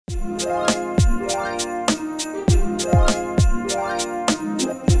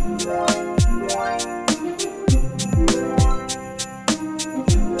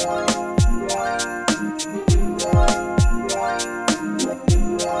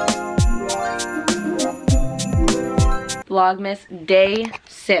Vlogmas day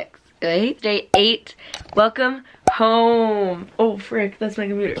 6. Day 8. Welcome home. Oh frick, that's my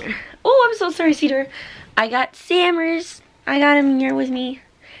computer. Oh, I'm so sorry, Cedar. I got Sammers. I got him here with me.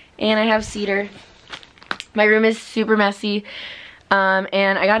 And I have Cedar. My room is super messy.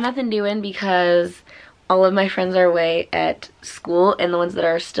 And I got nothing doing because all of my friends are away at school, and the ones that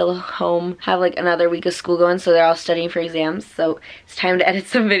are still home have like another week of school going, so they're all studying for exams. So it's time to edit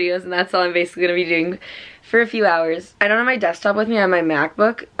some videos, and that's all I'm basically gonna be doing for a few hours. I don't have my desktop with me. I have my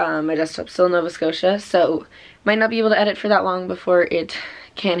MacBook. My desktop's still in Nova Scotia, so might not be able to edit for that long before it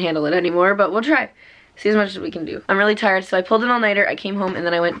can't handle it anymore, but we'll try. See as much as we can do. I'm really tired, so I pulled an all-nighter. I came home and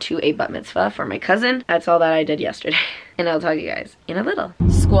then I went to a bat mitzvah for my cousin. That's all that I did yesterday. And I'll tell you guys in a little.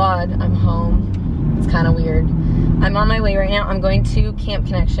 Squad, I'm home. It's kind of weird. I'm on my way right now. I'm going to Camp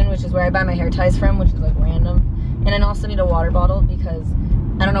Connection, which is where I buy my hair ties from, which is like random. And I also need a water bottle because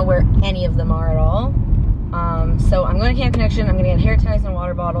I don't know where any of them are at all. So I'm going to Camp Connection. I'm gonna get hair ties and a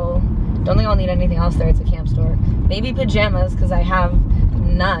water bottle. Don't think I'll need anything else there. It's a camp store. Maybe pajamas because I have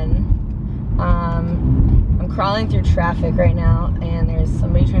none. I'm crawling through traffic right now, and there's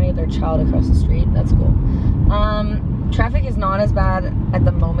somebody trying to get their child across the street. That's cool. Traffic is not as bad at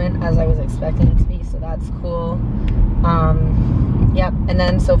the moment as I was expecting it to be, so that's cool. Yep, and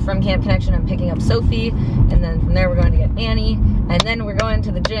then so from Camp Connection I'm picking up Sophie, and then from there we're going to get Annie, and then we're going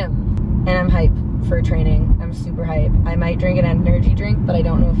to the gym. And I'm hype for training. I'm super hype. I might drink an energy drink, but I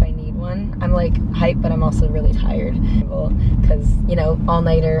don't know if I need one. I'm like hype, but I'm also really tired because, you know,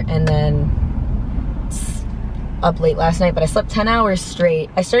 all-nighter and then up late last night, but I slept 10 hours straight.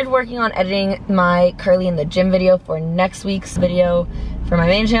 I started working on editing my Carly in the gym video for next week's video for my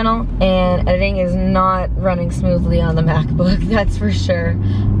main channel, and editing is not running smoothly on the MacBook, that's for sure.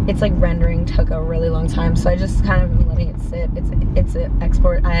 It's like rendering took a really long time, so I just kind of been letting it sit. It's an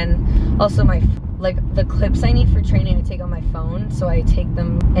export, and also my like the clips I need for training I take on my phone, so I take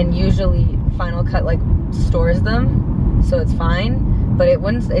them, and usually Final Cut like stores them, so it's fine. But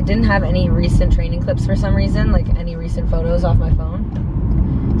it didn't have any recent training clips for some reason, like any recent photos off my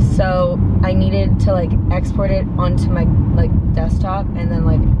phone. So I needed to like export it onto my like desktop and then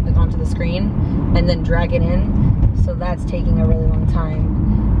like onto the screen and then drag it in. So that's taking a really long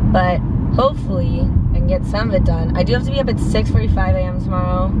time. But hopefully I can get some of it done. I do have to be up at 6:45 a.m.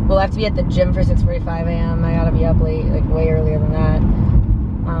 tomorrow. We'll have to be at the gym for 6:45 a.m. I gotta be up late, like way earlier than that.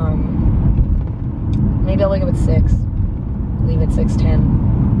 Maybe I'll wake up at 6. Leave at 6:10.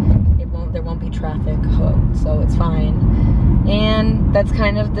 There won't be traffic, so it's fine. And that's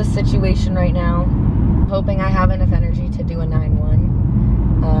kind of the situation right now. I'm hoping I have enough energy to do a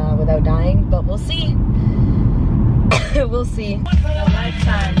 9-1 without dying, but we'll see. We'll see.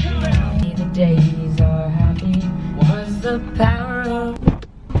 The days are happy. Was the power of...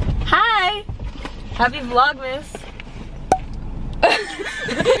 Hi! Happy Vlogmas!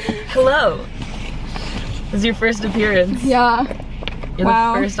 Hello! This is your first appearance. Yeah. You're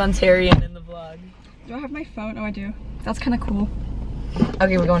the first Ontarian in the vlog. Do I have my phone? Oh, I do. That's kind of cool.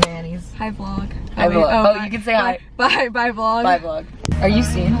 Okay, we're going to Annie's. Hi, vlog. Hi, vlog. Oh, bye. You can say hi. Bye, vlog. Bye, vlog. Are you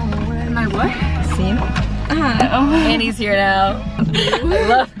seen? Am I what? Seen? Annie's here now. I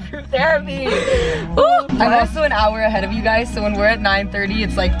love group therapy. I'm also an hour ahead of you guys, so when we're at 9:30,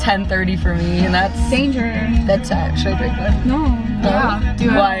 it's like 10:30 for me, and that's danger. That's should I drink one? No. Yeah. Do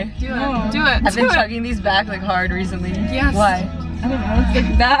it. Why? Do it. No. Do it. I've been chugging these back like hard recently. Yes. Why? I don't know. It's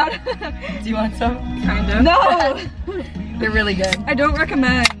like that. Do you want some? Kind of. No. They're really good. I don't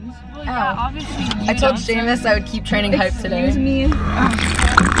recommend. Well, yeah, obviously. I told Seamus I would keep training hype today. Excuse me.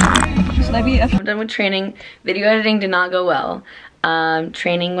 Should I be? I'm done with training. Video editing did not go well.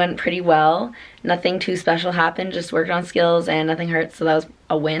 Training went pretty well. Nothing too special happened, just worked on skills and nothing hurt, so that was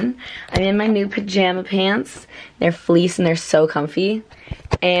a win. I'm in my new pajama pants. They're fleece and they're so comfy.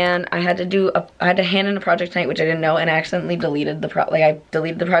 And I had to hand in a project tonight, which I didn't know, and I accidentally deleted the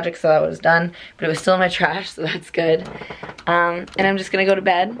project, so that was done, but it was still in my trash, so that's good. And I'm just gonna go to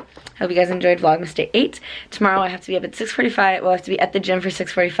bed. Hope you guys enjoyed Vlogmas Day 8. Tomorrow I have to be up at 6:45. Well, I have to be at the gym for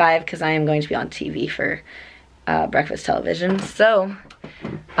 6:45 because I am going to be on TV for breakfast television. So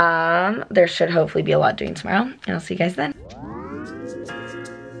there should hopefully be a lot doing tomorrow, and I'll see you guys then.